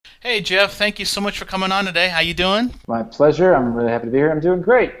Hey Jeff, thank you so much for coming on today. How you doing? My pleasure. I'm really happy to be here. I'm doing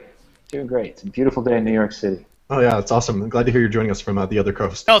great. Doing great. It's a beautiful day in New York City. Oh yeah, it's awesome. I'm glad to hear you're joining us from the other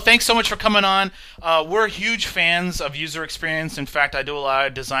coast. No, thanks so much for coming on. We're huge fans of user experience. In fact, I do a lot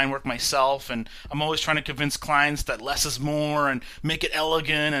of design work myself, and I'm always trying to convince clients that less is more and make it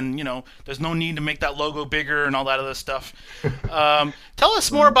elegant, and there's no need to make that logo bigger and all that other stuff. Tell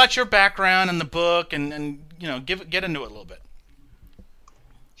us more about your background in the book, and get into it a little bit.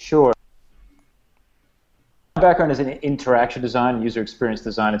 Sure. My background is in interaction design, user experience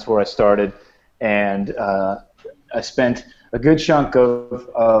design. It's where I started, and I spent a good chunk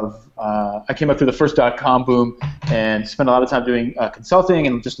I came up through the first dot-com boom and spent a lot of time doing consulting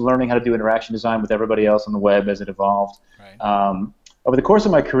and just learning how to do interaction design with everybody else on the web as it evolved. Right. Over the course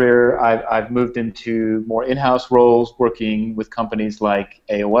of my career, I've moved into more in-house roles, working with companies like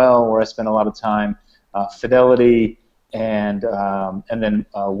AOL, where I spent a lot of time, Fidelity, and then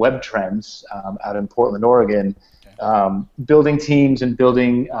Web Trends out in Portland, Oregon, building teams and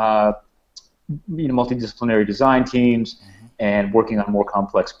building multidisciplinary design teams, and working on more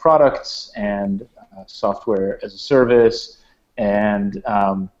complex products and software as a service. And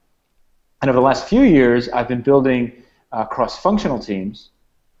over the last few years, I've been building cross-functional teams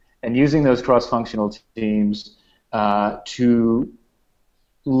and using those cross-functional teams to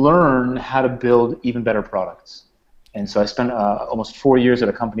learn how to build even better products. And so I spent almost 4 years at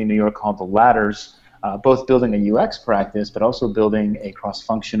a company in New York called The Ladders, both building a UX practice, but also building a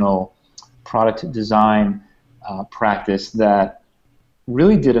cross-functional product design practice that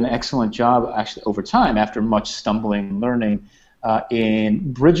really did an excellent job, actually, over time, after much stumbling and learning,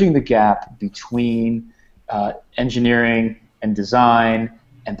 in bridging the gap between engineering and design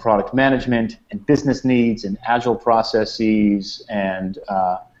and product management and business needs and agile processes, and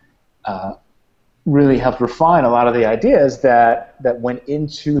really helped refine a lot of the ideas that went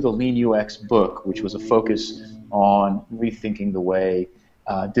into the Lean UX book, which was a focus on rethinking the way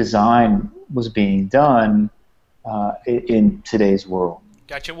design was being done in today's world.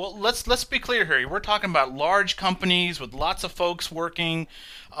 Gotcha. Well, let's be clear here. We're talking about large companies with lots of folks working,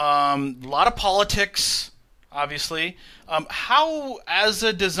 a lot of politics, obviously. How, as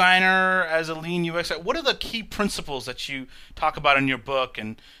a designer, as a Lean UX, what are the key principles that you talk about in your book,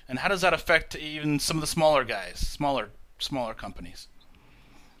 and how does that affect even some of the smaller guys, smaller companies?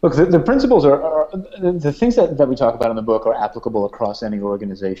 Look, the principles are the things that we talk about in the book are applicable across any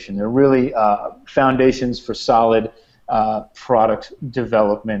organization. They're really foundations for solid product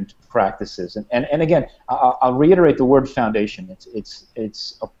development practices. And again, I'll reiterate the word foundation. It's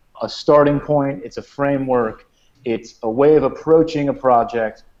a starting point. It's a framework. It's a way of approaching a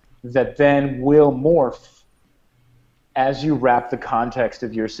project that then will morph as you wrap the context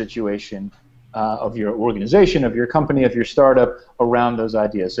of your situation, of your organization, of your company, of your startup around those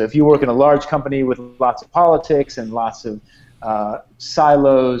ideas. So if you work in a large company with lots of politics and lots of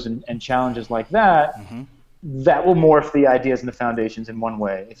silos and challenges like that, that will morph the ideas and the foundations in one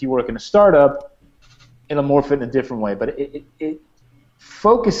way. If you work in a startup, it'll morph it in a different way. But it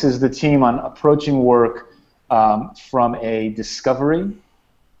focuses the team on approaching work from a discovery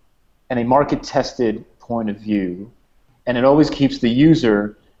and a market-tested point of view, and it always keeps the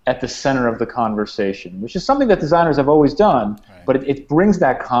user at the center of the conversation, which is something that designers have always done, Right. but it brings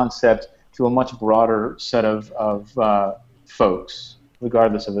that concept to a much broader set of folks,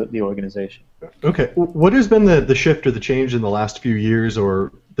 regardless of the organization. Okay, what has been the shift or the change in the last few years,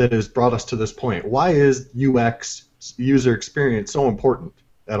 or that has brought us to this point? Why is UX, user experience, so important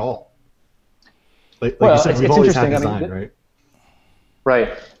at all? Like Well, you said, it's we've always had interesting. design, right?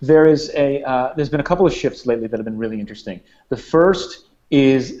 Right. There's been a couple of shifts lately that have been really interesting. The first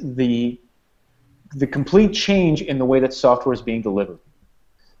is the complete change in the way that software is being delivered.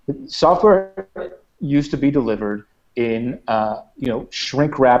 Software used to be delivered in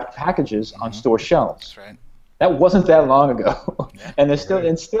shrink-wrapped packages on store shelves. That's right. That wasn't that long ago, Yeah. and it's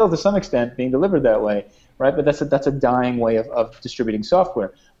still to some extent being delivered that way, right? But that's a dying way of distributing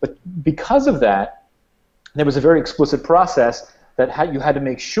software. But because of that, there was a very explicit process that you had to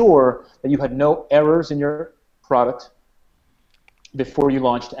make sure that you had no errors in your product before you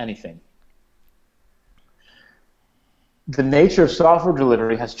launched anything. The nature of software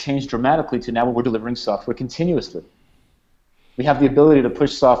delivery has changed dramatically to now where we're delivering software continuously. We have the ability to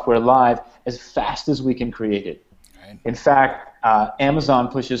push software live as fast as we can create it. Right. In fact, Amazon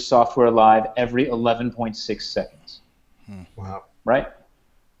pushes software live every 11.6 seconds. Wow. Right?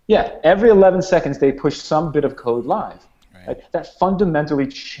 Yeah, every 11 seconds they push some bit of code live. Right. That fundamentally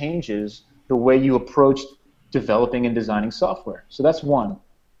changes the way you approach developing and designing software. So that's one.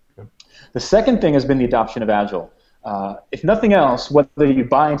 Okay. The second thing has been the adoption of Agile. if nothing else, whether you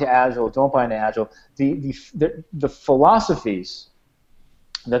buy into Agile or don't buy into Agile, the philosophies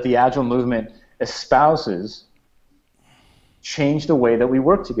that the Agile movement espouses change the way that we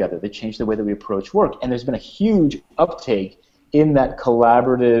work together. They change the way that we approach work. And there's been a huge uptake in that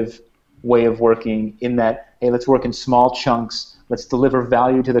collaborative way of working, in that, hey, let's work in small chunks, let's deliver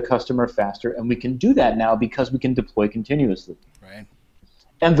value to the customer faster, and we can do that now because we can deploy continuously. Right.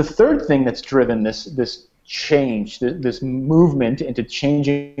 And the third thing that's driven this change, this movement into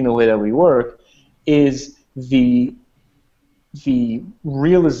changing the way that we work, is the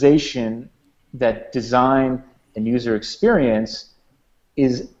realization that design and user experience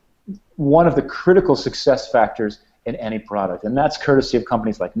is one of the critical success factors in any product. And that's courtesy of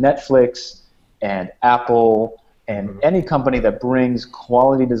companies like Netflix and Apple and any company that brings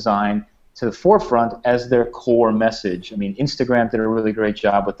quality design to the forefront as their core message. I mean, Instagram did a really great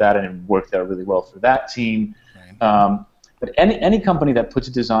job with that, and it worked out really well for that team. Right. But any company that puts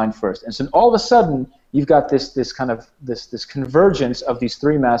design first, and so all of a sudden you've got this convergence of these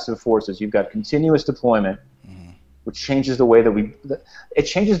three massive forces. You've got continuous deployment, which changes the way that it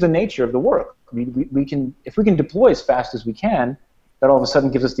changes the nature of the work. We can, if we can deploy as fast as we can, that all of a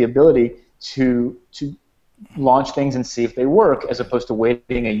sudden gives us the ability to launch things and see if they work, as opposed to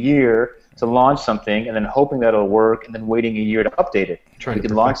waiting a year to launch something and then hoping that it'll work and then waiting a year to update it. Trying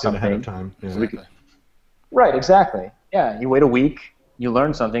to launch something ahead of time. Yeah. So right, exactly. Yeah, you wait a week, you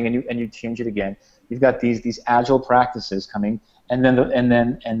learn something, and you change it again. You've got these agile practices coming, and then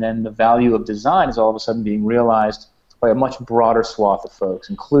the value of design is all of a sudden being realized by a much broader swath of folks,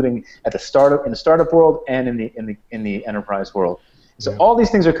 including in the startup world and in the enterprise world. So all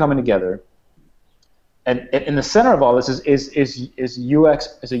these things are coming together, and in the center of all this is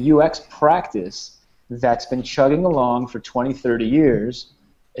a UX practice that's been chugging along for 20, 30 years,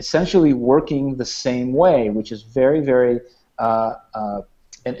 essentially working the same way, which is very, very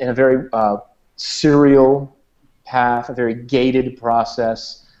in a very serial path, a very gated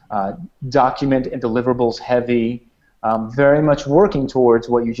process, document and deliverables heavy. Very much working towards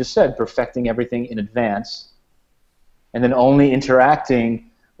what you just said, perfecting everything in advance, and then only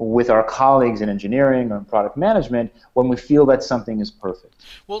interacting with our colleagues in engineering or in product management when we feel that something is perfect.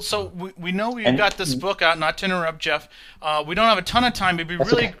 Well, so we know you've got this book out. Not to interrupt, Jeff. We don't have a ton of time. It'd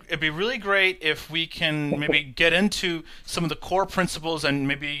be really great if we can maybe get into some of the core principles, and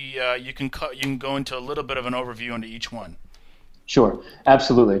maybe you can go into a little bit of an overview into each one. Sure,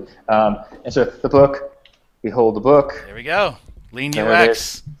 absolutely. And so the book. Behold the book. There we go. Lean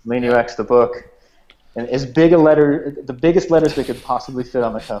UX. Lean UX, the book. And as big a letter, the biggest letters they could possibly fit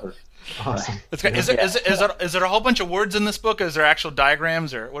on the cover. Awesome. Is there a whole bunch of words in this book? Is there actual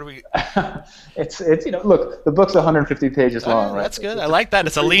diagrams, or what do we? It's look, the book's 150 pages long, right? That's good. I like that.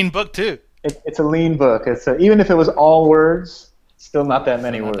 It's a lean book too. It's a lean book. Even if it was all words, still not that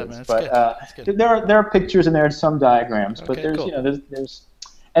many words. But there are pictures and there are some diagrams. But there's cool. there's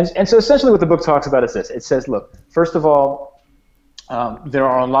And so essentially what the book talks about is this. It says, look, first of all, there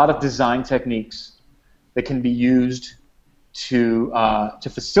are a lot of design techniques that can be used to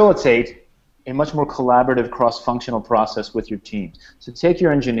facilitate a much more collaborative cross-functional process with your team. So take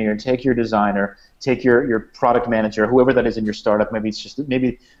your engineer, take your designer, take your product manager, whoever that is in your startup, maybe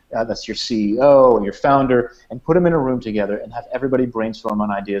that's your CEO or your founder, and put them in a room together and have everybody brainstorm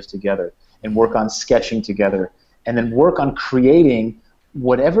on ideas together and work on sketching together, and then work on creating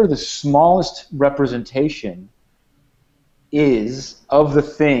whatever the smallest representation is of the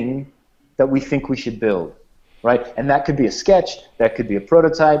thing that we think we should build, right? And that could be a sketch, that could be a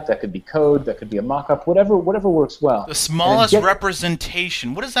prototype, that could be code, that could be a mock-up, whatever works well. The smallest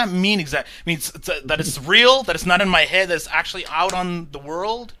representation. What does that mean exactly? It means that it's real, that it's not in my head, that it's actually out on the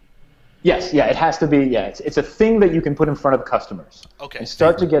world? Yes, yeah, it has to be. Yeah, it's a thing that you can put in front of customers. Okay. And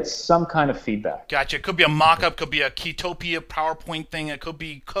start to get some kind of feedback. Gotcha. It could be a mock-up, could be a Keytopia PowerPoint thing, it could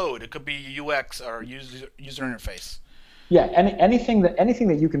be code, it could be UX or user interface. Yeah, anything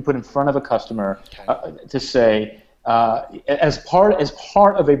that you can put in front of a customer to say as part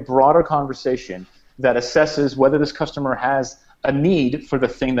of a broader conversation that assesses whether this customer has a need for the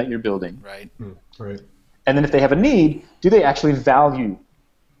thing that you're building. Right. Right. And then if they have a need, do they actually value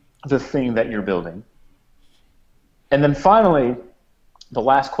the thing that you're building? And then finally, the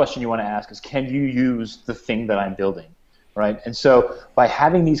last question you want to ask is, can you use the thing that I'm building, right? And so by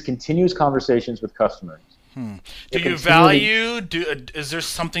having these continuous conversations with customers, do you value? Is there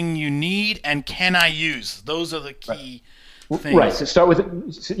something you need, and can I use? Those are the key things. Right. So start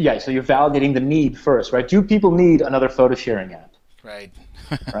with so you're validating the need first, right? Do people need another photo sharing app? Right.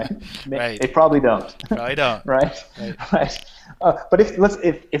 right? Right. They probably don't. Probably don't. Right? Right. Right. But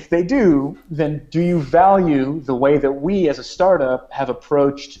if they do, then do you value the way that we as a startup have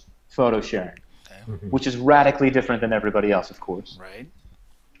approached photo sharing, which is radically different than everybody else, of course. Right.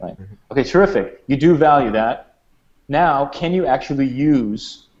 Right. Okay, terrific. You do value that. Now, can you actually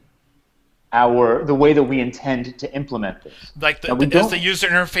use the way that we intend to implement this? Like, is the user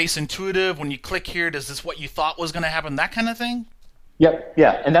interface intuitive? When you click here, does this what you thought was going to happen? That kind of thing? Yep,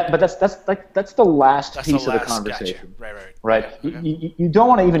 yeah, but that's the last piece of the conversation. Gotcha. Right. Okay. You don't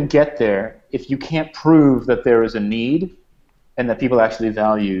want to even get there if you can't prove that there is a need and that people actually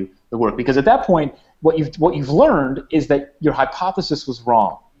value the work, because at that point, what you've learned is that your hypothesis was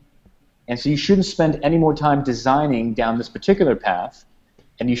wrong, and so you shouldn't spend any more time designing down this particular path,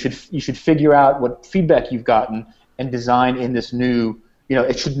 and you should figure out what feedback you've gotten and design in this new.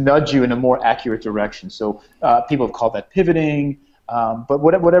 It should nudge you in a more accurate direction. So people have called that pivoting. But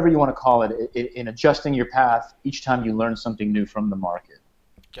whatever you want to call it, in adjusting your path each time you learn something new from the market.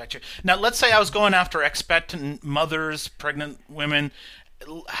 Gotcha. Now, let's say I was going after expectant mothers, pregnant women.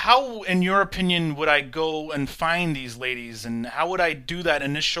 How, in your opinion, would I go and find these ladies, and how would I do that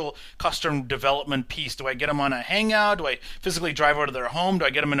initial custom development piece? Do I get them on a Hangout? Do I physically drive over to their home? Do I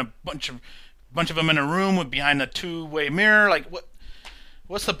get them in a bunch of them in a room behind a two-way mirror? Like,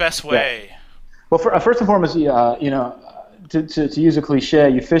 what's the best way? Yeah. Well, first and foremost, to use a cliche,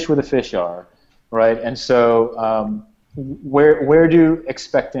 you fish where the fish are, right? And so where do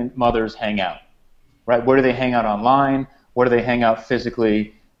expectant mothers hang out, right? Where do they hang out online? Where do they hang out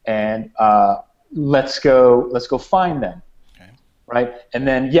physically? And let's go find them, okay. Right? And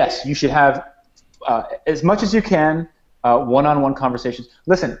then, yes, you should have, as much as you can, one-on-one conversations.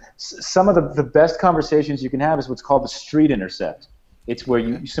 Listen, some of the best conversations you can have is what's called the street intercept. It's where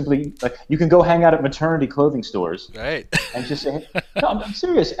you simply, you can go hang out at maternity clothing stores. Right. And just say, no, I'm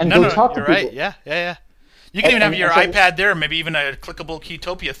serious. And go talk to people. Right. Yeah. You can even have your iPad there, maybe even a clickable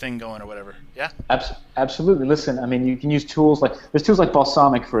Keytopia thing going or whatever. Yeah. Absolutely. Listen, I mean, you can use tools there's tools like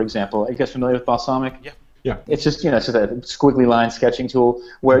Balsamiq, for example. Are you guys familiar with Balsamiq? Yeah. Yeah. It's just, it's just a squiggly line sketching tool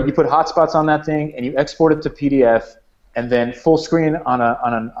where you put hotspots on that thing and you export it to PDF, and then full screen on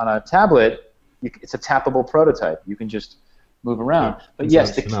a tablet, it's a tappable prototype. You can just move around. Yeah, but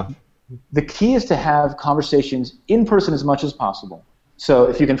yes, the key is to have conversations in person as much as possible. So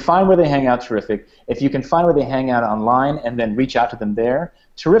if you can find where they hang out, terrific. If you can find where they hang out online and then reach out to them there,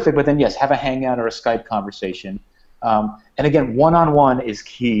 terrific. But then, yes, have a Hangout or a Skype conversation. And again, one-on-one is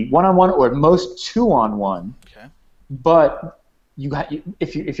key. One-on-one or at most two-on-one. Okay. But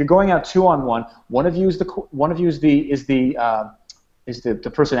if you're going out two-on-one, one of you is the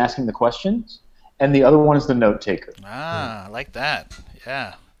person asking the questions, and the other one is the note taker. I like that.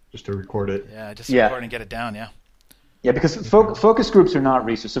 Yeah. Just to record it. Yeah, just to record and get it down. Yeah. Yeah, because focus groups are not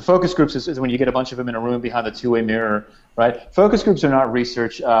research. So focus groups is when you get a bunch of them in a room behind the two-way mirror, right? Focus groups are not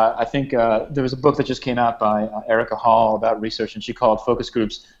research. I think there was a book that just came out by Erica Hall about research, and she called focus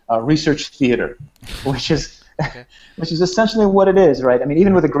groups research theater, which is essentially what it is, right? I mean,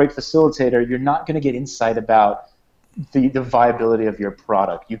 even with a great facilitator, you're not going to get insight about the viability of your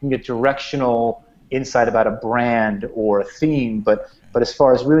product. You can get directional insight about a brand or a theme, but as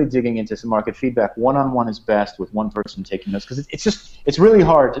far as really digging into some market feedback, one-on-one is best with one person taking notes, because it's really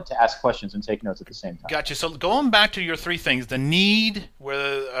hard to ask questions and take notes at the same time. Gotcha. So going back to your three things: the need,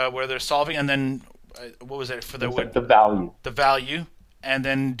 where they're solving, and then what was it for the value? The value, and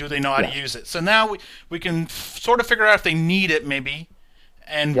then do they know how to use it? So now we can sort of figure out if they need it maybe,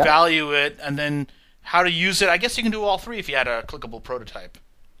 and value it, and then how to use it. I guess you can do all three if you had a clickable prototype.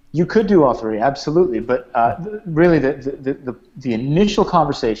 You could do all three, absolutely, but really the initial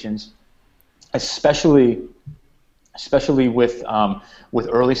conversations, especially with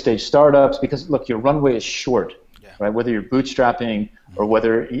early stage startups, because look, your runway is short, right? Whether you're bootstrapping or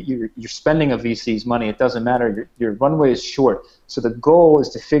whether you're spending a VC's money, it doesn't matter. Your runway is short, so the goal is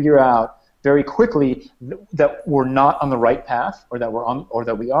to figure out very quickly that we're not on the right path, or that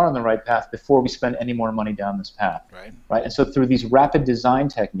we are on the right path before we spend any more money down this path. Right. And so through these rapid design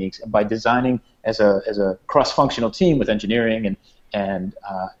techniques, and by designing as a cross-functional team with engineering and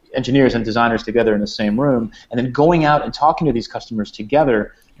engineers and designers together in the same room, and then going out and talking to these customers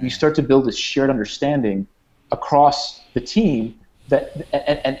together, you start to build this shared understanding across the team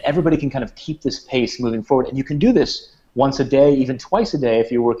and everybody can kind of keep this pace moving forward. And you can do this once a day, even twice a day,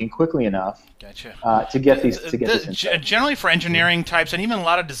 if you're working quickly enough. Gotcha. To get this insight. Generally, for engineering types and even a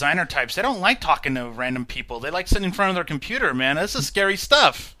lot of designer types, they don't like talking to random people. They like sitting in front of their computer. Man, this is scary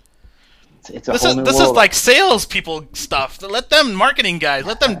stuff. It's a whole new world. This is like sales people stuff. Let them, marketing guys,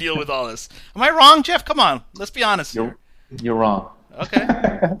 let them deal with all this. Am I wrong, Jeff? Come on, let's be honest. You're wrong. Okay.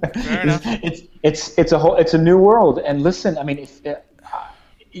 Fair enough. It's a new world. And listen, I mean,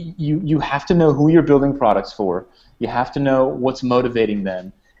 you have to know who you're building products for. You have to know what's motivating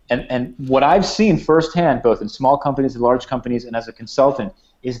them. And what I've seen firsthand, both in small companies and large companies, and as a consultant,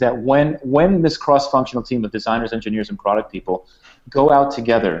 is that when this cross-functional team of designers, engineers, and product people go out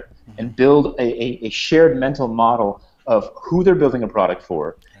together and build a shared mental model of who they're building a product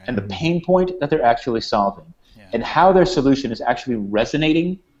for and the pain point that they're actually solving and how their solution is actually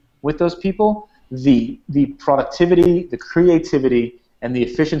resonating with those people, the productivity, the creativity, and the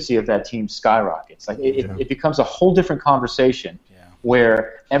efficiency of that team skyrockets. Like it becomes a whole different conversation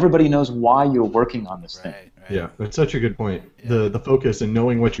where everybody knows why you're working on this thing. Right. Yeah, that's such a good point. The focus and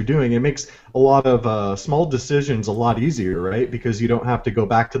knowing what you're doing, it makes a lot of small decisions a lot easier, right? Because you don't have to go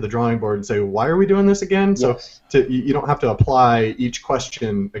back to the drawing board and say, why are we doing this again? Yes. So you don't have to apply each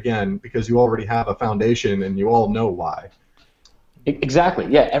question again because you already have a foundation and you all know why. Exactly.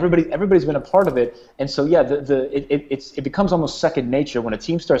 Yeah. Everybody's been a part of it, and so yeah, it becomes almost second nature when a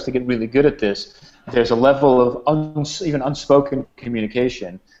team starts to get really good at this. There's a level of even unspoken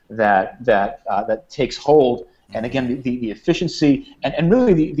communication that takes hold, and again, the efficiency and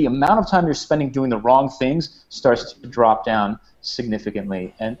really the amount of time you're spending doing the wrong things starts to drop down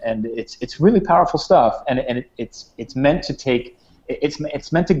significantly, and it's really powerful stuff, and it's meant to take.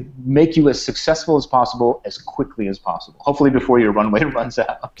 It's meant to make you as successful as possible as quickly as possible, hopefully before your runway runs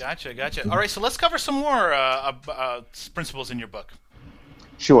out. Gotcha. All right, so let's cover some more principles in your book.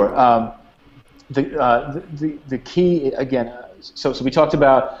 Sure. The key, again, so we talked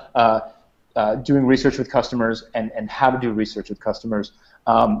about doing research with customers and how to do research with customers.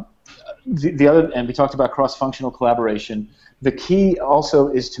 The other, and we talked about cross-functional collaboration. The key also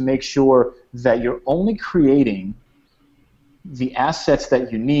is to make sure that you're only creating the assets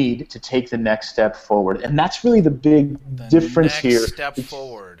that you need to take the next step forward, and that's really the big difference here. Next step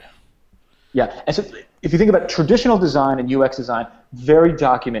forward. Yeah, and so if you think about traditional design and UX design, very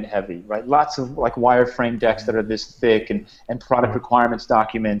document heavy, right? Lots of like wireframe decks that are this thick, and product requirements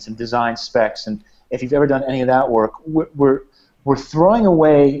documents and design specs. And if you've ever done any of that work, we're throwing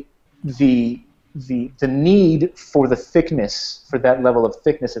away the need for the thickness, for that level of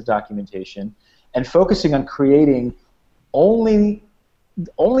thickness of documentation, and focusing on creating only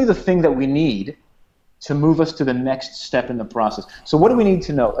the thing that we need to move us to the next step in the process. So what do we need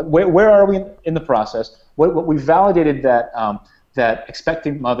to know? Where are we in the process? What we validated that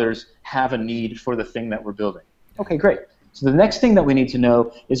expecting mothers have a need for the thing that we're building. Okay, great. So the next thing that we need to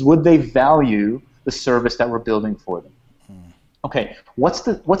know is, would they value the service that we're building for them? Okay, what's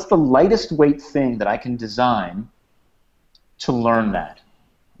the lightest weight thing that I can design to learn that?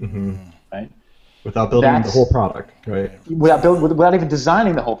 Right? Without building the whole product, right? Without even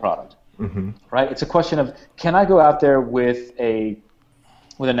designing the whole product, right? It's a question of, can I go out there with a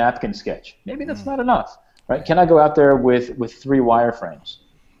napkin sketch? Maybe that's not enough, right? Can I go out there with 3 wireframes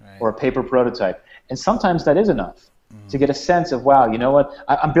or a paper prototype? And sometimes that is enough to get a sense of, wow, you know what?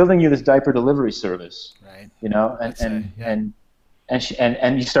 I'm building you this diaper delivery service, right? You know, and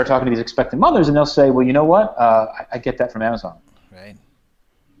you start talking to these expectant mothers, and they'll say, well, you know what? I get that from Amazon. Right.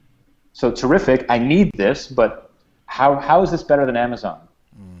 So terrific, I need this, but how is this better than Amazon?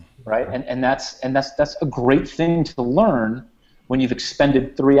 Right? And that's a great thing to learn when you've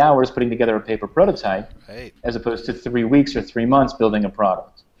expended 3 hours putting together a paper prototype, as opposed to 3 weeks or 3 months building a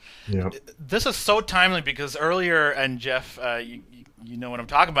product. Yeah. This is so timely because earlier, and Jeff, you know what I'm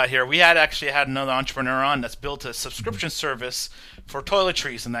talking about here, we had another entrepreneur on that's built a subscription service for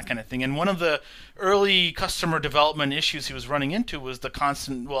toiletries and that kind of thing. And one of the early customer development issues he was running into was the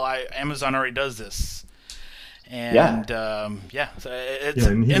constant, Amazon already does this. And and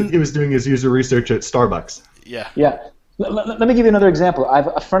he was doing his user research at Starbucks. Yeah. Let me give you another example.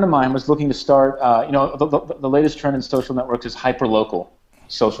 A friend of mine was looking to start, the latest trend in social networks is hyperlocal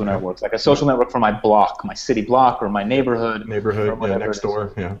social networks, like a social network for my block, my city block, or my neighborhood, next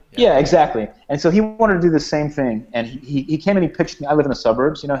door, Yeah, exactly. And so he wanted to do the same thing, and he came and he pitched me. I live in the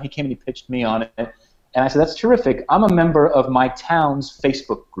suburbs, he came and he pitched me on it, and I said, that's terrific. I'm a member of my town's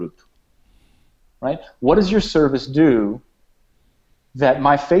Facebook group, right? What does your service do that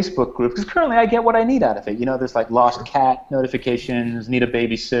my Facebook group, because currently I get what I need out of it. There's like lost cat notifications, need a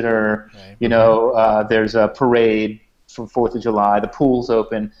babysitter, there's a parade from 4th of July, the pool's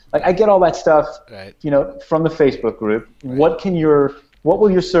open. Like, I get all that stuff, from the Facebook group. Right. What will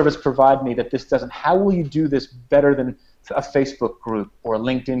your service provide me that this doesn't? How will you do this better than a Facebook group or a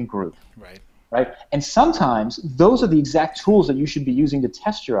LinkedIn group? Right? And sometimes those are the exact tools that you should be using to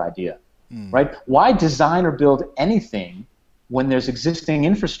test your idea, right? Why design or build anything when there's existing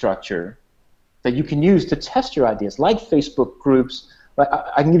infrastructure that you can use to test your ideas, like Facebook groups.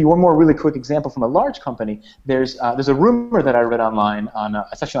 I can give you one more really quick example from a large company. There's a rumor that I read online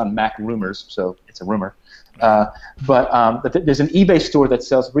it's actually on Mac Rumors, so it's a rumor. But there's an eBay store that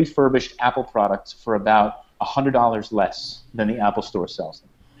sells refurbished Apple products for about $100 less than the Apple Store sells them.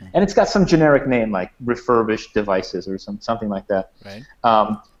 And it's got some generic name like refurbished devices or something like that. Right.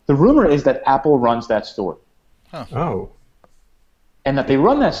 The rumor is that Apple runs that store. Huh. Oh. And that they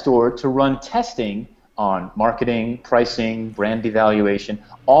run that store to run testing on marketing, pricing, brand evaluation,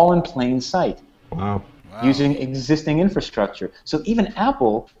 all in plain sight. Wow. Using existing infrastructure. So even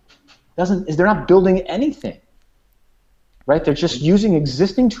Apple they're not building anything, right? They're just using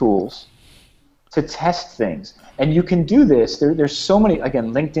existing tools to test things. And you can do this. There's so many,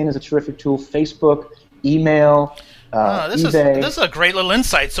 again, LinkedIn is a terrific tool, Facebook, email, eBay. This is a great little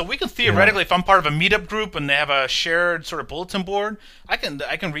insight. So we can theoretically, if I'm part of a meetup group and they have a shared sort of bulletin board, I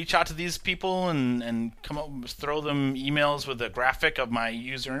can reach out to these people and come up, throw them emails with a graphic of my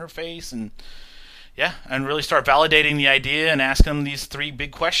user interface and really start validating the idea and ask them these 3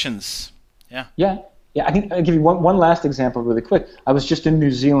 big questions. Yeah. I think I'll give you one last example really quick. I was just in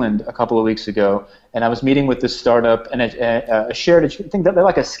New Zealand a couple of weeks ago, and I was meeting with this startup and a shared, I think they're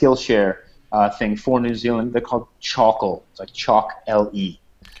like a Skillshare thing for New Zealand. They're called Chalkle. It's like Chalk L-E.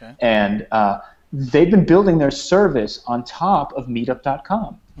 Okay. And they've been building their service on top of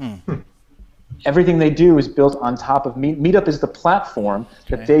Meetup.com. Everything they do is built on top of Meetup is the platform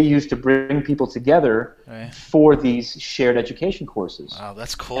that they use to bring people together for these shared education courses. Wow,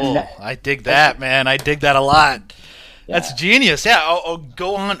 that's cool. I dig that, man. I dig that a lot. Yeah. That's genius. Yeah, I'll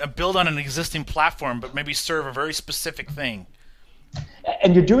go on, build on an existing platform, but maybe serve a very specific thing.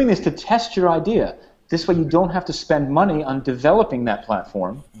 And you're doing this to test your idea. This way you don't have to spend money on developing that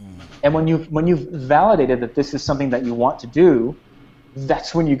platform. And when you've validated that this is something that you want to do,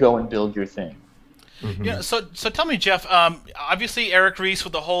 that's when you go and build your thing. Mm-hmm. Yeah. So tell me, Jeff. Obviously, Eric Ries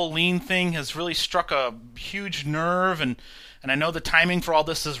with the whole lean thing has really struck a huge nerve, and I know the timing for all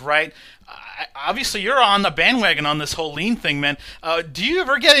this is right. Obviously, you're on the bandwagon on this whole lean thing, man. Do you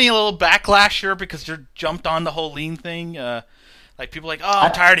ever get any little backlash here because you're jumped on the whole lean thing? Like people like,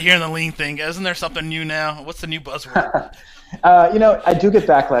 I'm tired of hearing the lean thing. Isn't there something new now? What's the new buzzword? I do get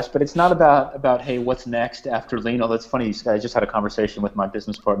backlash, but it's not about hey, what's next after lean? Although it's funny, I just had a conversation with my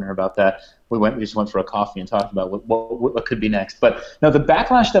business partner about that. We just went for a coffee and talked about what could be next. But no, the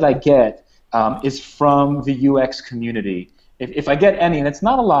backlash that I get is from the UX community. If I get any, and it's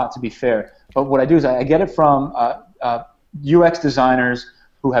not a lot to be fair, but what I do is I get it from UX designers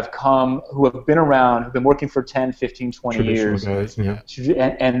who have been around, who've been working for 10, 15, 20 years, guys,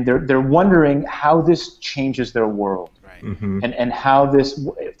 and they're wondering how this changes their world. Mm-hmm. And how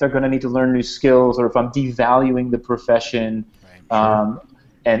if they're going to need to learn new skills, or if I'm devaluing the profession,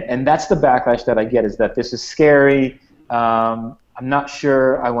 and that's the backlash that I get, is that this is scary. I'm not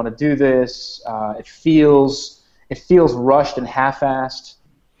sure I want to do this. It feels rushed and half-assed,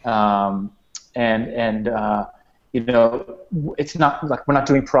 it's not like we're not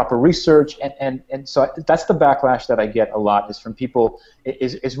doing proper research, and so that's the backlash that I get a lot, is from people,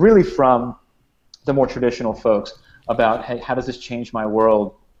 is really from the more traditional folks, about, hey, how does this change my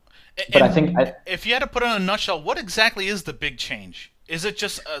world? But I think if you had to put it in a nutshell, what exactly is the big change? Is it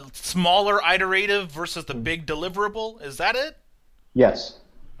just a smaller iterative versus the big deliverable? Is that it? Yes.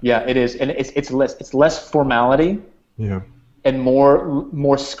 Yeah, it is, and it's less formality. Yeah. And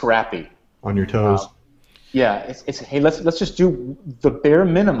more scrappy. On your toes. It's hey, let's just do the bare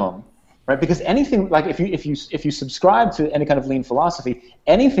minimum, right? Because anything, like if you subscribe to any kind of lean philosophy,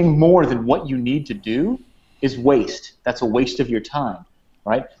 anything more than what you need to do is waste. That's a waste of your time,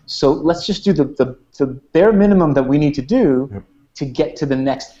 right? So let's just do the bare minimum that we need to do to get to the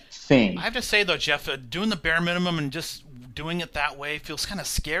next thing. I have to say, though, Jeff, doing the bare minimum and just doing it that way feels kind of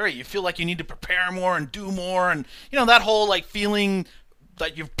scary. You feel like you need to prepare more and do more, and that whole like feeling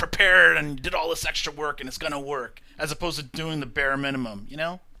that you've prepared and did all this extra work and it's going to work, as opposed to doing the bare minimum,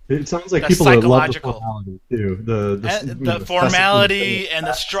 It sounds like That's people that love the psychological. formality too. The Formality and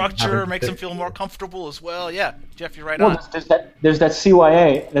the structure makes them feel more comfortable as well. Yeah, Jeff, you're right on. There's that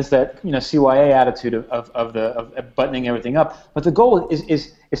CYA, CYA attitude of buttoning everything up. But the goal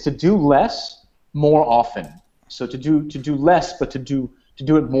is to do less more often. So to do less, but to do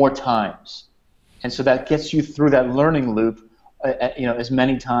it more times, and so that gets you through that learning loop, as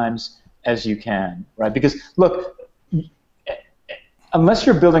many times as you can, right? Because look, unless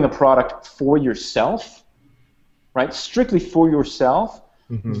you're building a product for yourself, right, strictly for yourself,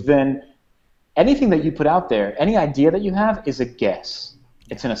 then anything that you put out there, any idea that you have, is a guess.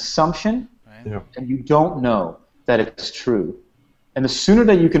 It's an assumption, and you don't know that it's true. And the sooner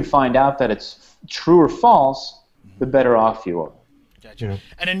that you can find out that it's true or false, the better off you are. Gotcha. Yeah.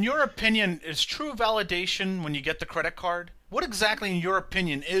 And in your opinion, is true validation when you get the credit card? What exactly, in your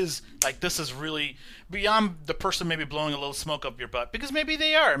opinion, is like this is really beyond the person maybe blowing a little smoke up your butt? Because maybe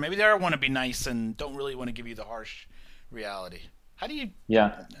they are want to be nice and don't really want to give you the harsh reality. How do you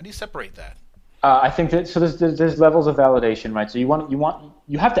separate that? I think that there's levels of validation, right? So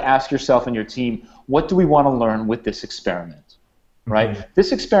you have to ask yourself and your team, what do we want to learn with this experiment, right? Mm-hmm.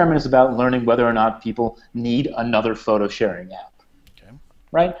 This experiment is about learning whether or not people need another photo sharing app.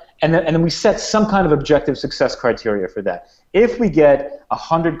 Right? And then we set some kind of objective success criteria for that. If we get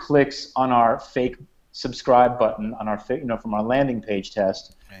 100 clicks on our fake subscribe button on our from our landing page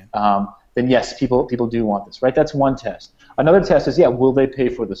test, then yes, people do want this, right? That's one test. Another test is, will they pay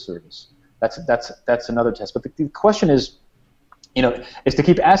for the service? That's another test. But the question is, is to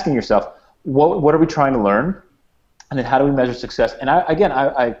keep asking yourself, what are we trying to learn, and then how do we measure success? And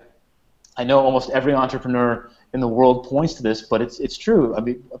I know almost every entrepreneur in the world points to this, but it's true. I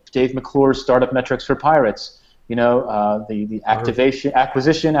mean, Dave McClure's Startup Metrics for Pirates. The acquisition,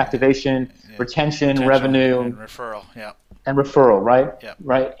 retention, revenue, and referral. Yeah. And referral, right? Yeah.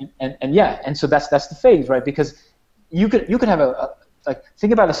 Right. And so that's the phase, right? Because you could have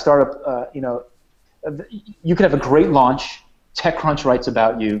think about a startup. You could have a great launch. TechCrunch writes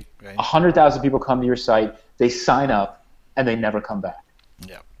about you. 100,000 people come to your site. They sign up, and they never come back.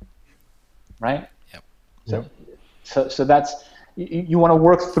 Yeah. Right. Yep. So that's you want to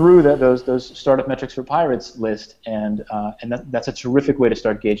work through those Startup Metrics for Pirates list, and that's a terrific way to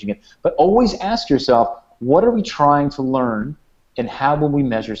start gauging it. But always ask yourself, what are we trying to learn, and how will we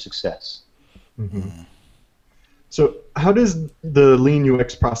measure success? Mm-hmm. So how does the Lean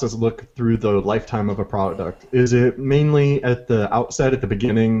UX process look through the lifetime of a product? Is it mainly at the outset, at the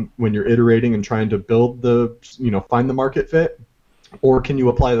beginning, when you're iterating and trying to build find the market fit? Or can you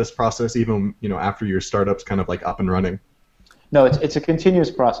apply this process even after your startup's kind of like up and running? No, it's a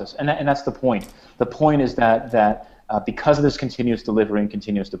continuous process, and that's the point. The point is that because of this continuous delivery and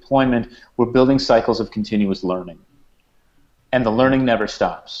continuous deployment, we're building cycles of continuous learning, and the learning never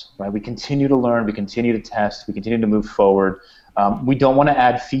stops. Right? We continue to learn, we continue to test, we continue to move forward. We don't want to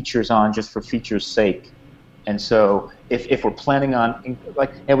add features on just for features' sake. And so if we're planning on,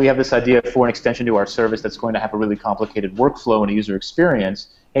 we have this idea for an extension to our service that's going to have a really complicated workflow and a user experience,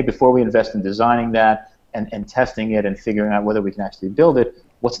 before we invest in designing that and testing it and figuring out whether we can actually build it,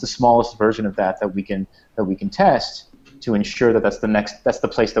 what's the smallest version of that we can test to ensure that that's the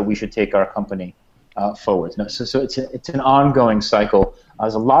place that we should take our company forward. So it's an ongoing cycle.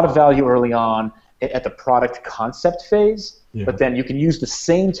 There's a lot of value early on at the product concept phase, but then you can use the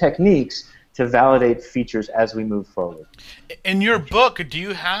same techniques to validate features as we move forward. In your book, do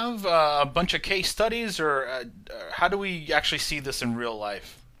you have a bunch of case studies, or how do we actually see this in real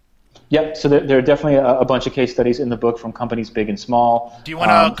life? Yep, so there are definitely a bunch of case studies in the book from companies big and small. Do you want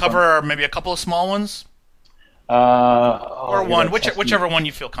to cover maybe a couple of small ones? Or one, whichever one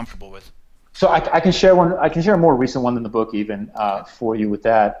you feel comfortable with. So I can share one. I can share a more recent one than the book even for you with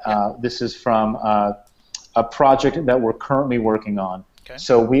that. This is from a project that we're currently working on. Okay.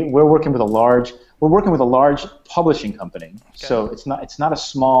 So we're working with a large publishing company. Okay. So it's not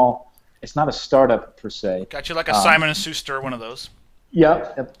a startup per se. Got you, like a Simon & Schuster, one of those.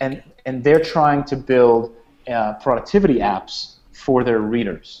 Yeah, and they're trying to build productivity apps for their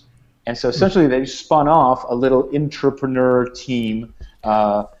readers. And so essentially they spun off a little intrapreneur team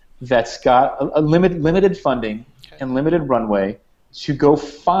that's got a limited funding and limited runway to go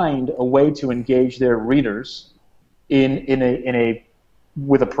find a way to engage their readers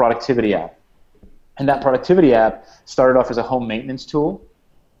with a productivity app. And that productivity app started off as a home maintenance tool.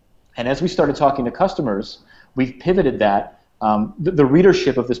 And as we started talking to customers, we've pivoted that. The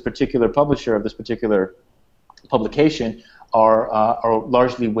readership of this particular publisher, of this particular publication, are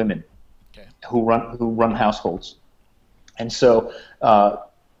largely women who run households. And so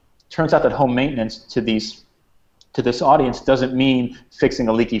turns out that home maintenance to this audience doesn't mean fixing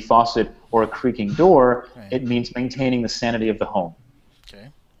a leaky faucet or a creaking door. Right. It means maintaining the sanity of the home. Okay.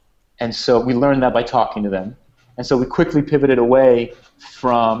 And so we learned that by talking to them. And so we quickly pivoted away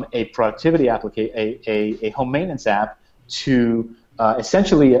from a productivity application, a home maintenance app, to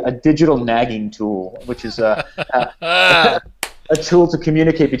essentially a digital nagging tool, which is a tool to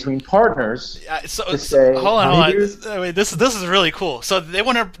communicate between partners. Hold on. Wait, this is really cool. So they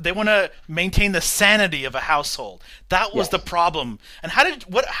want to maintain the sanity of a household. That was the problem. And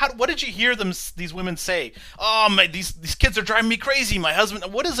what did you hear these women say? Oh, these kids are driving me crazy. My husband.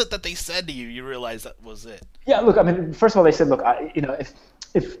 What is it that they said to you? You realize that was it? Yeah. Look, I mean, first of all, they said, look,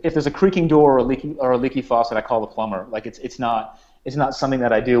 if there's a creaking door or a leaky faucet, I call the plumber. Like it's not It's not something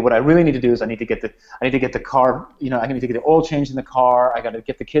that I do. What I really need to do is I need to get the car, I need to get the oil change in the car. I got to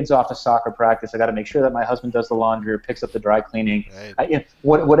get the kids off to soccer practice. I got to make sure that my husband does the laundry or picks up the dry cleaning. Right.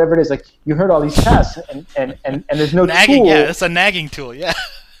 Whatever it is, like you heard all these tasks, and there's no nagging, tool. Yeah, it's a nagging tool. Yeah.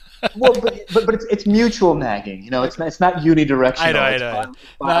 Well, but it's mutual nagging. It's not unidirectional. I know.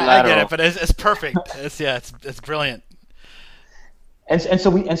 No, I get it, but it's perfect. It's brilliant. And so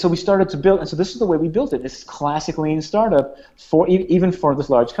we started to build, and so this is the way we built it. This is classic lean startup for even for this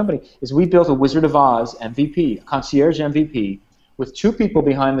large company. Is we built a Wizard of Oz MVP, a concierge MVP, with 2 people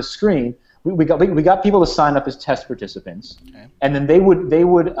behind the screen. We got people to sign up as test participants, okay. And then they would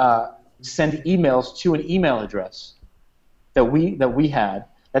send emails to an email address that we had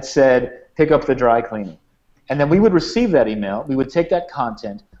that said pick up the dry cleaning, and then we would receive that email. We would take that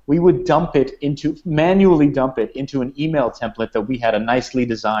content. We would manually dump it into an email template that we had, a nicely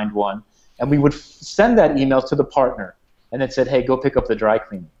designed one, and we would send that email to the partner, and it said, hey, go pick up the dry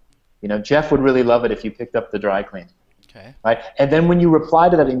cleaning. Jeff would really love it if you picked up the dry cleaning. Okay. Right? And then when you reply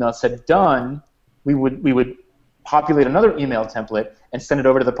to that email and said done, we would populate another email template and send it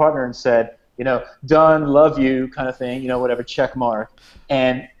over to the partner and said, done, love you, kind of thing, whatever, check mark.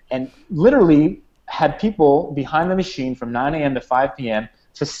 And literally had people behind the machine from 9 a.m. to 5 p.m.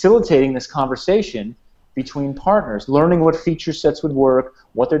 facilitating this conversation between partners, learning what feature sets would work,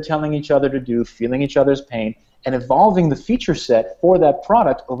 what they're telling each other to do, feeling each other's pain, and evolving the feature set for that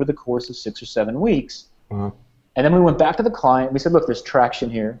product over the course of 6 or 7 weeks. Uh-huh. And then we went back to the client. We said, look, there's traction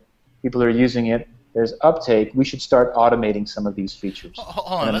here. People are using it. There's uptake. We should start automating some of these features.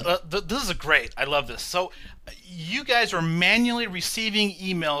 Hold on. This is great. I love this. So you guys are manually receiving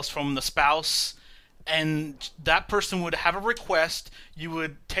emails from the spouse, and that person would have a request. You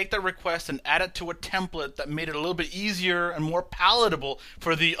would take that request and add it to a template that made it a little bit easier and more palatable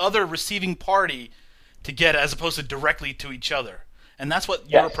for the other receiving party to get, as opposed to directly to each other. And that's what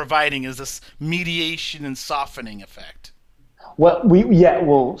you're providing, is this mediation and softening effect. Well, we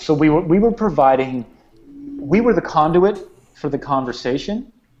were providing, we were the conduit for the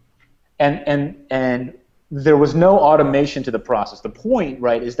conversation, and there was no automation to the process. The point,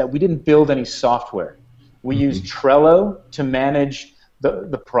 right, is that we didn't build any software. We used Trello to manage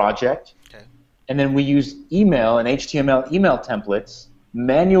the project, okay. And then we used email and HTML email templates,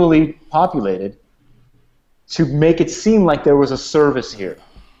 manually populated, to make it seem like there was a service here.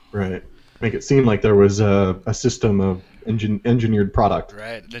 Right. Make it seem like there was a system of engineered product.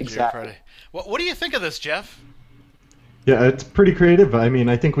 Right. Exactly. What do you think of this, Jeff? Yeah, it's pretty creative. I mean,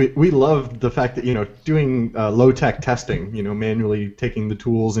 I think we love the fact that, doing low-tech testing, manually taking the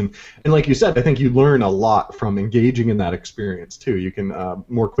tools. And like you said, I think you learn a lot from engaging in that experience, too. You can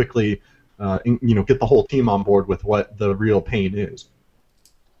more quickly, get the whole team on board with what the real pain is.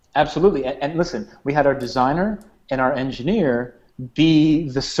 Absolutely. And listen, we had our designer and our engineer be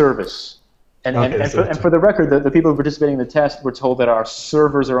the service. And for the record, the people participating in the test were told that our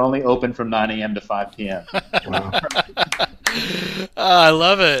servers are only open from 9 a.m. to 5 p.m. Wow. I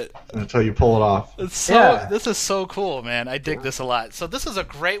love it. That's how you pull it off. This is so cool, man. I dig this a lot. So this is a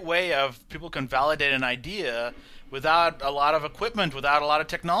great way of people can validate an idea without a lot of equipment, without a lot of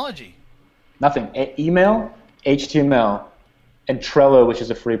technology. Nothing. Email, HTML, and Trello, which is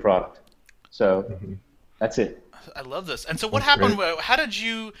a free product. So that's it. I love this. And so what happened? Great. How did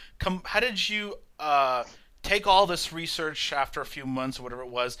you take all this research after a few months or whatever it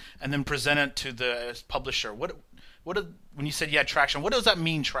was, and then present it to the publisher? What when you said you had traction, what does that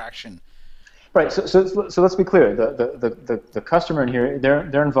mean, traction? Right. So let's be clear. The customer in here,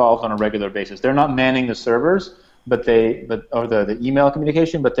 they're involved on a regular basis. They're not manning the servers, or the email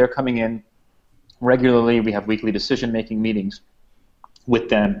communication, but they're coming in regularly. We have weekly decision-making meetings with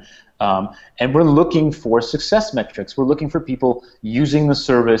them. And we're looking for success metrics. We're looking for people using the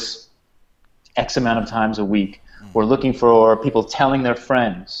service X amount of times a week. We're looking for people telling their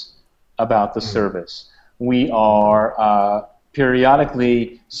friends about the service. We are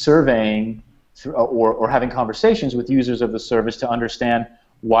periodically surveying or having conversations with users of the service to understand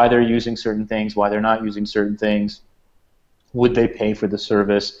why they're using certain things, why they're not using certain things. Would they pay for the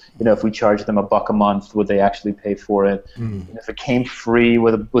service? If we charge them $1 a month, would they actually pay for it? If it came free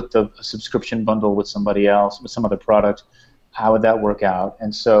with a subscription bundle with somebody else, with some other product, how would that work out?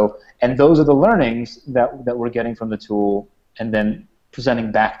 And those are the learnings that we're getting from the tool, and then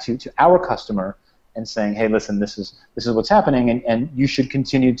presenting back to our customer and saying, hey, listen, this is what's happening, and you should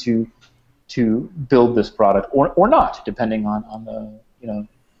continue to build this product or not, depending on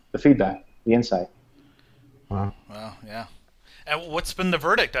the feedback, the insight. Wow. Yeah. And what's been the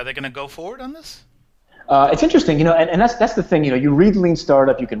verdict? Are they going to go forward on this? It's interesting, and that's the thing. You read Lean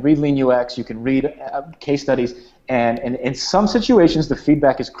Startup, you can read Lean UX, you can read case studies, and in some situations the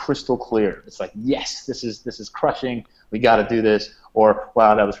feedback is crystal clear. It's like, yes, this is crushing. We got to do this, or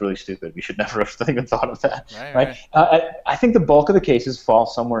wow, that was really stupid. We should never have even thought of that. Right? I think the bulk of the cases fall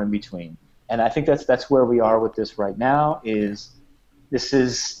somewhere in between, and I think that's where we are with this right now.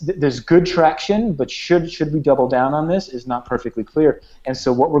 There's good traction, but should we double down on this is not perfectly clear. And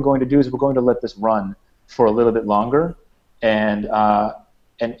so what we're going to do is we're going to let this run for a little bit longer, and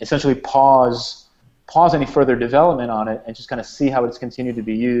essentially pause any further development on it, and just kind of see how it's continued to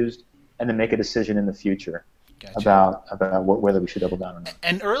be used, and then make a decision in the future. Gotcha. about whether we should double down or not.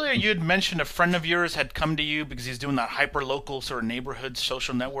 And earlier you had mentioned a friend of yours had come to you because he's doing that hyper-local sort of neighborhood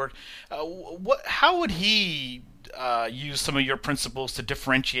social network. How would he use some of your principles to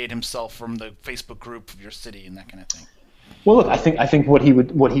differentiate himself from the Facebook group of your city and that kind of thing? Well, look, I think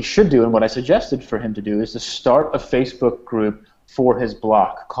what he should do, and what I suggested for him to do, is to start a Facebook group for his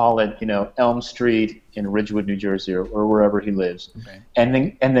block. Call it, Elm Street in Ridgewood, New Jersey, or wherever he lives, okay.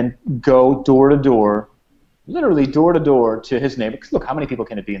 and then go door to door, literally door to door to his neighbor. Look, how many people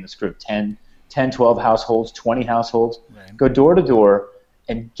can it be in this group? 10, 12 households, 20 households. Right. Go door to door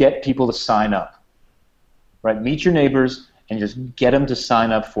and get people to sign up. Right? Meet your neighbors and just get them to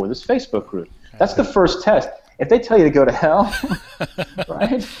sign up for this Facebook group. That's the first test. If they tell you to go to hell,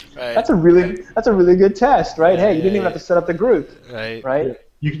 right? That's a really good test, right? Hey, you didn't even have to set up the group, right?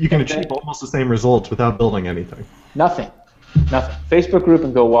 You can achieve almost the same results without building anything. Nothing. Facebook group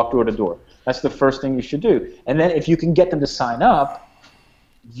and go walk door to door. That's the first thing you should do. And then if you can get them to sign up,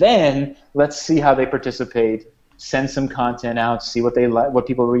 then let's see how they participate. Send some content out, see what they like, what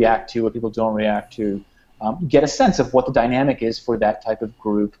people react to, what people don't react to. Get a sense of what the dynamic is for that type of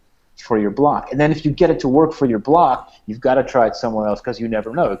group for your block. And then if you get it to work for your block, you've got to try it somewhere else, because you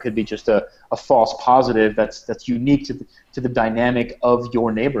never know. It could be just a false positive that's unique to the dynamic of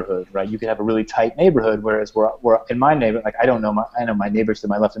your neighborhood, right? You could have a really tight neighborhood, whereas we're in my neighborhood, like I know my neighbors to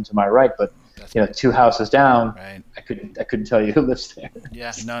my left and to my right, but two houses down, right. I couldn't tell you who lives there.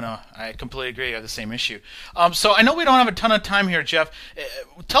 Yeah, no, I completely agree. I have the same issue. So I know we don't have a ton of time here, Jeff.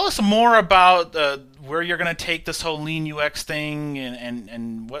 Tell us more about where you're going to take this whole Lean UX thing,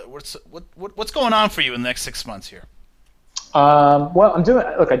 and what's going on for you in the next 6 months here. Well,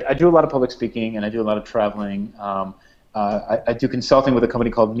 I do a lot of public speaking, and I do a lot of traveling. I do consulting with a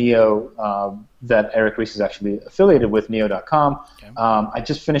company called Neo that Eric Ries is actually affiliated with, Neo.com. Okay. I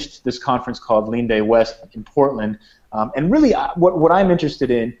just finished this conference called Lean Day West in Portland, and really, what I'm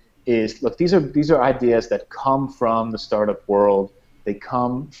interested in is, look, these are ideas that come from the startup world. They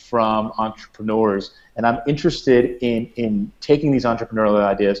come from entrepreneurs, and I'm interested in taking these entrepreneurial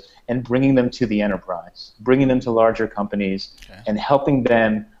ideas and bringing them to the enterprise, bringing them to larger companies, and helping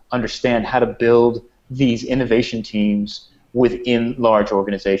them understand how to build these innovation teams within large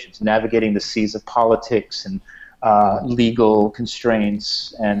organizations, navigating the seas of politics and legal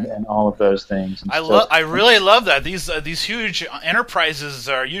constraints and all of those things. I really love that. These huge enterprises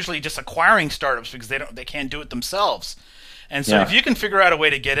are usually just acquiring startups because they can't do it themselves. And so if you can figure out a way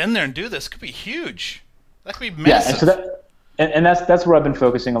to get in there and do this, it could be huge. That could be massive. Yeah, and that's where I've been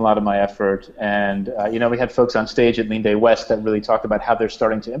focusing a lot of my effort. And we had folks on stage at Lean Day West that really talked about how they're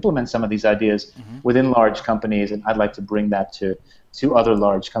starting to implement some of these ideas within large companies, and I'd like to bring that to other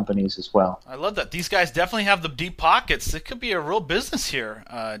large companies as well. I love that. These guys definitely have the deep pockets. It could be a real business here.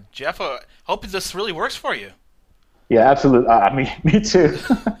 Jeff, I hope this really works for you. Yeah, absolutely. Me too.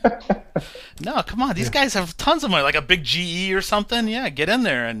 No, come on. These guys have tons of money, like a big GE or something. Yeah, get in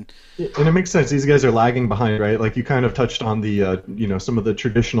there. And it makes sense. These guys are lagging behind, right? Like you kind of touched on the, some of the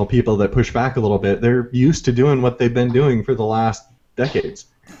traditional people that push back a little bit. They're used to doing what they've been doing for the last decades.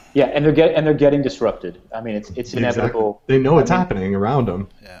 Yeah, and they're getting disrupted. I mean, it's inevitable. They know what's happening around them.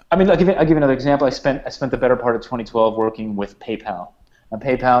 Yeah. I mean, I'll give you another example. I spent the better part of 2012 working with PayPal.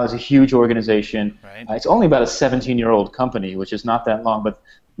 PayPal is a huge organization. Right. It's only about a 17-year-old company, which is not that long, but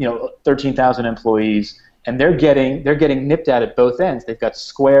 13,000 employees, and they're getting nipped at both ends. They've got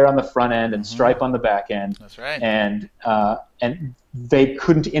Square on the front end and Stripe on the back end. That's right. And they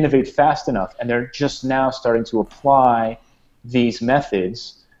couldn't innovate fast enough, and they're just now starting to apply these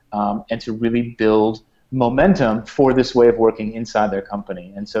methods and to really build momentum for this way of working inside their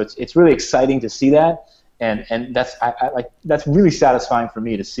company. And so it's really exciting to see that. And that's really satisfying for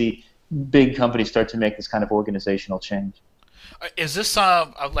me to see big companies start to make this kind of organizational change. Is this are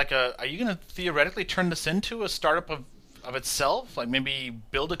you going to theoretically turn this into a startup of itself? Like maybe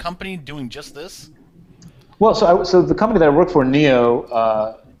build a company doing just this? Well, so the company that I work for,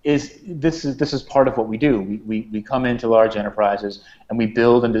 Neo, this is part of what we do. We come into large enterprises and we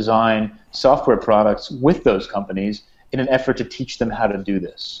build and design software products with those companies in an effort to teach them how to do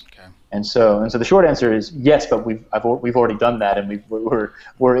this. Okay. And so the short answer is yes, but we've already done that, and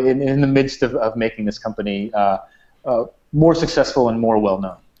we're in the midst of making this company more successful and more well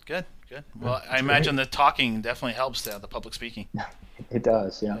known. Good. Well, I imagine the talking definitely helps the public speaking. It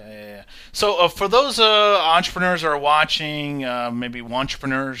does, yeah. Yeah. So for those entrepreneurs that are watching, maybe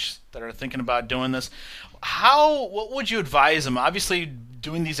entrepreneurs that are thinking about doing this, what would you advise them? Obviously,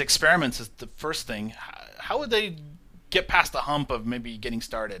 doing these experiments is the first thing. How would they get past the hump of maybe getting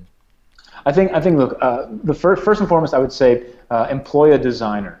started? I think. Look, the first and foremost, I would say employ a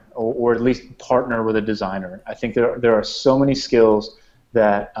designer, or at least partner with a designer. I think there are so many skills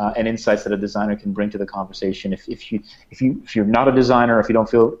that and insights that a designer can bring to the conversation. If you're not a designer, if you don't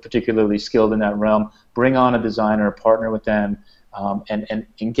feel particularly skilled in that realm, bring on a designer, partner with them, and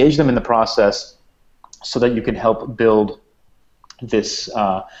engage them in the process, so that you can help build this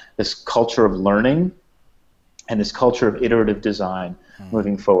culture of learning and this culture of iterative design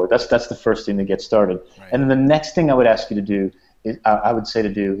moving forward. That's the first thing to get started. Right. And then the next thing I would ask you to do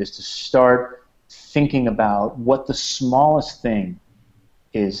is to start thinking about what the smallest thing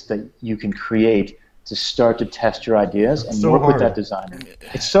is that you can create to start to test your ideas and work with that designer.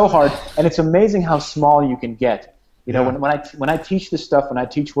 It's so hard, and it's amazing how small you can get. You know, when I teach this stuff, when I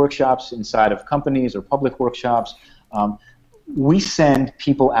teach workshops inside of companies or public workshops, we send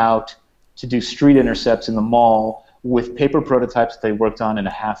people out to do street intercepts in the mall with paper prototypes that they worked on in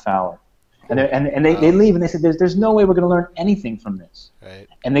a half hour. And they leave and they say, there's no way we're going to learn anything from this. Right.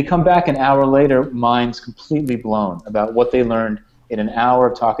 And they come back an hour later, minds completely blown about what they learned in an hour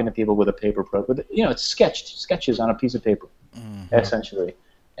of talking to people with a paper prototype. It's sketches on a piece of paper, essentially.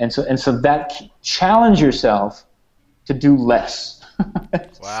 And so that challenge yourself to do less.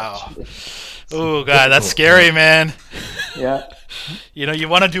 Wow. Oh God, that's scary, man. Yeah. You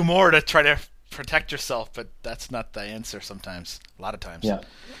want to do more to try to protect yourself, but that's not the answer sometimes. A lot of times. Yeah.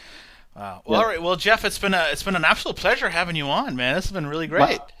 Wow. Well, all right. Well, Jeff, it's been an absolute pleasure having you on, man. This has been really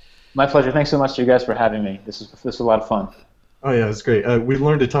great. My pleasure. Thanks so much to you guys for having me. This is a lot of fun. Oh yeah, it's great. We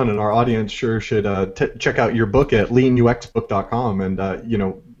learned a ton, and our audience sure should check out your book at leanuxbook.com, and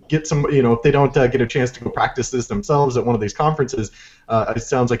get some. If they don't get a chance to go practice this themselves at one of these conferences, it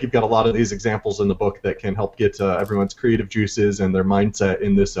sounds like you've got a lot of these examples in the book that can help get everyone's creative juices and their mindset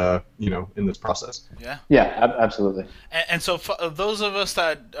in this, in this process. Yeah. Yeah, absolutely. And so, for those of us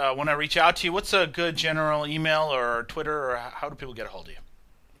that want to reach out to you, what's a good general email or Twitter, or how do people get a hold of you?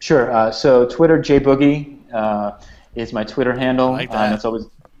 Sure. So Twitter, jboogie. Is my Twitter handle. I like that. It's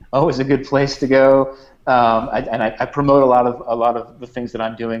always a good place to go. I promote a lot of the things that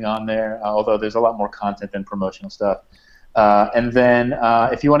I'm doing on there, although there's a lot more content than promotional stuff. And then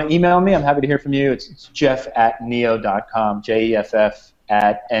if you want to email me, I'm happy to hear from you. It's jeff@neo.com, jeff@neo.com.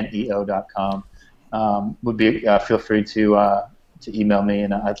 Feel free to email me,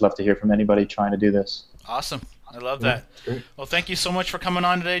 and I'd love to hear from anybody trying to do this. Awesome. I love that. Great. Well, thank you so much for coming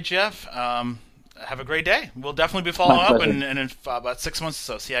on today, Jeff. Have a great day. We'll definitely be following up, and in about 6 months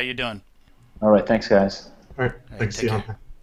or so, see how you're doing. All right. Thanks, guys. All right. Thanks. take See you. care.